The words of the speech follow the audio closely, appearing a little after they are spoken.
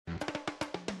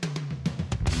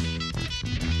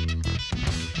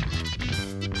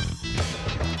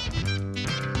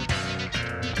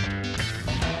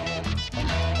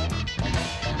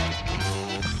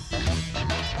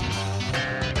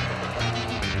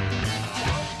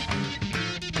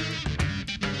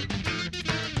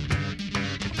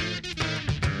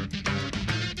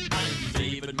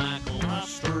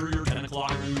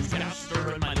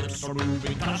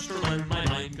faster than my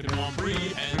mind can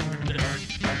comprehend.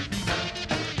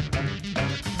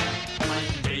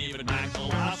 I'm David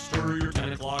Wonkalaster, your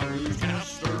 10 o'clock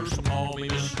newscaster. So call me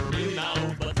Mr. Billy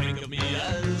now, but think of me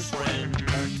as friend.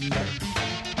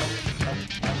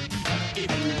 If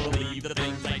you believe the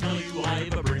things I tell you,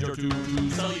 I've a bridge or two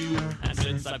to sell you. And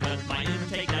since I've cut my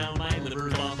intake down, my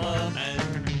liver's on the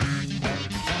mend.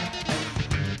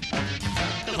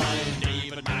 'Cause I'm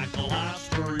David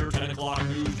Wonkalaster, your 10 o'clock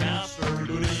newscaster.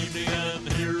 Good evening,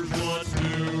 and here's what's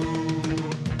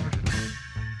new.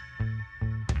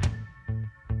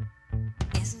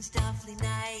 Isn't it awfully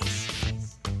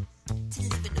nice to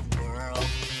live in a world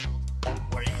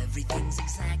where everything's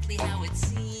exactly how it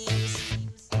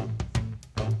seems?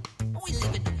 We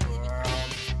live in a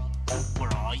world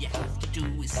where all you have to do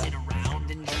is sit around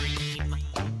and dream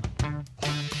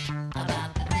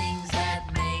about the things that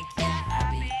make you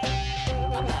happy,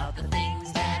 about the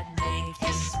things that make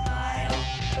you smile.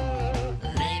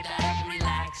 Lay back,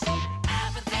 relax,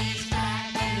 apathy's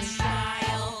back in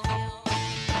style.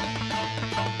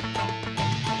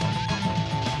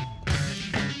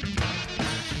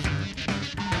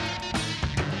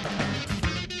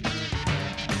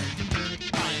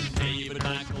 I'm David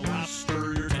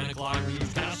Wonkalaster, your 10 o'clock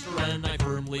newscaster, and I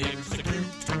firmly execute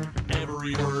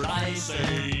every word I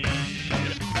say.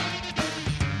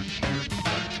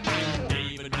 I'm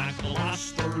David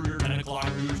Wonkalaster, your 10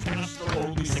 o'clock newscaster.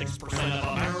 Only 6% of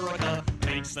America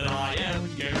thinks that I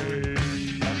am gay.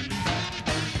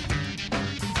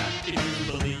 If you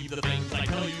believe the things I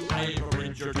tell you, I have a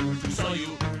bridge or two to sell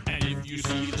you. And if you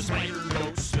see the spider,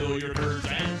 don't spill your curds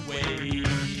and wait.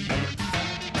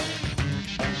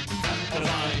 'Cause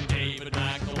I'm David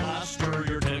Wonkalaster,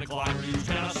 your 10 o'clock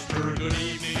newscaster. Good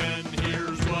evening, and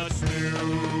here's what's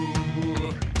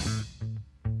new.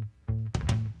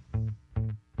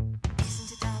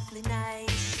 Isn't it awfully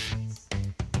nice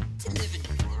to live in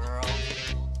a world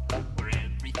where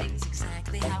everything's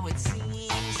exactly how it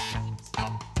seems?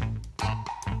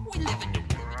 We live in a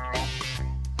world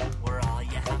where all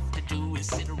you have to do is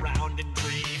sit around and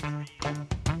dream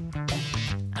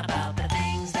about the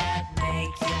things that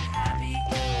make you happy,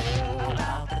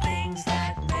 about the things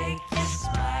that make you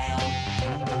smile.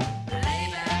 Lay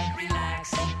back,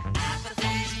 relax,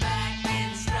 apathy's back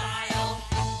in style.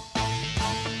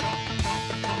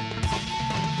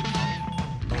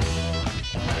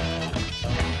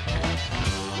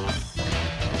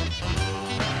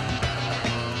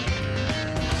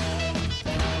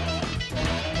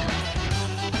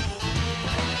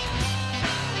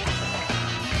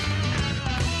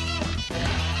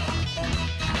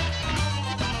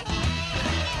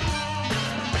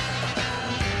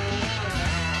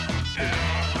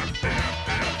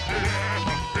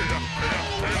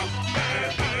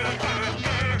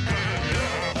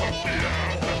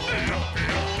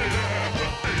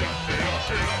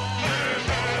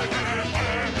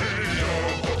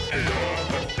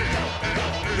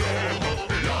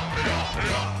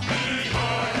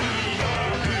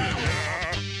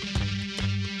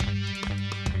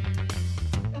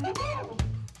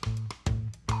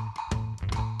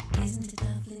 Isn't it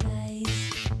awfully nice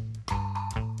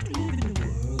to live in a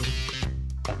world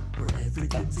where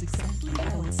everything's exactly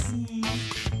how it seems?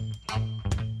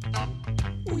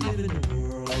 We live in a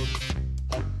world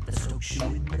that stokes you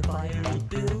in the fire to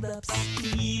build up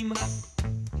steam.